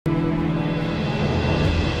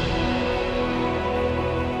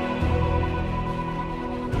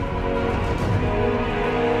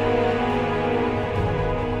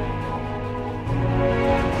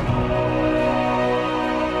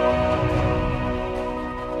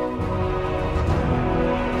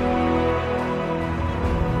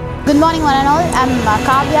morning one and all. I'm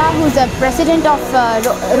Kavya, who's the president of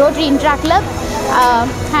Rotary Intra Club,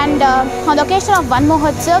 and on the occasion of One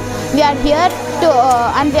Mahotsav, we are here to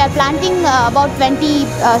and we are planting about 20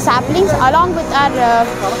 saplings along with our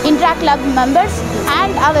Intra Club members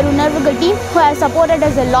and our Unarvagal team, who have supported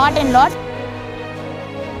us a lot and lot.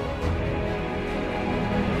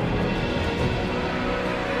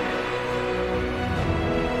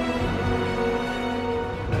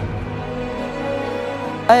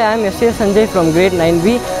 Hi, I am S.A. Sanjay from grade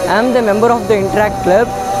 9B. I am the member of the Interact Club.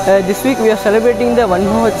 This week we are celebrating the One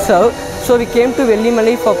Mahotsav. So we came to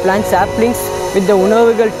Vellimalai for plant saplings with the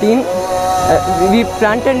Unarvagal team. We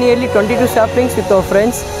planted nearly 22 saplings with our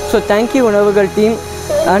friends. So thank you Unarvagal team,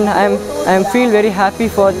 and I am feel very happy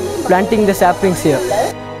for planting the saplings here.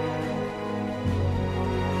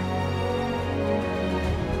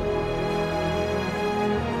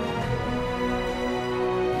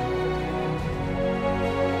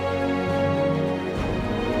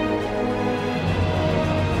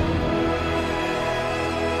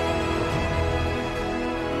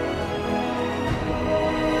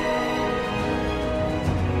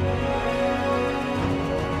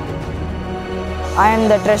 I am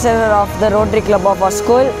the treasurer of the Rotary Club of our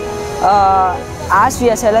school. As we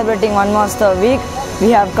are celebrating One Mahotsav week,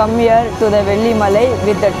 we have come here to the Vellimalai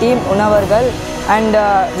with the team Unarvagal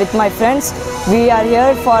and with my friends. We are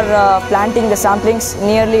here for planting the samplings,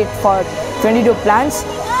 nearly for 22 plants.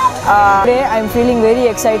 Today I am feeling very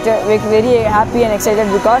excited, very happy and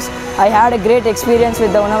excited because I had a great experience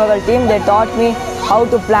with the Unarvagal team. They taught me how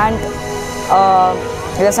to plant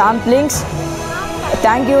the samplings.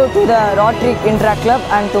 Thank you to the Rotary Intra Club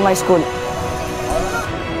and to my school.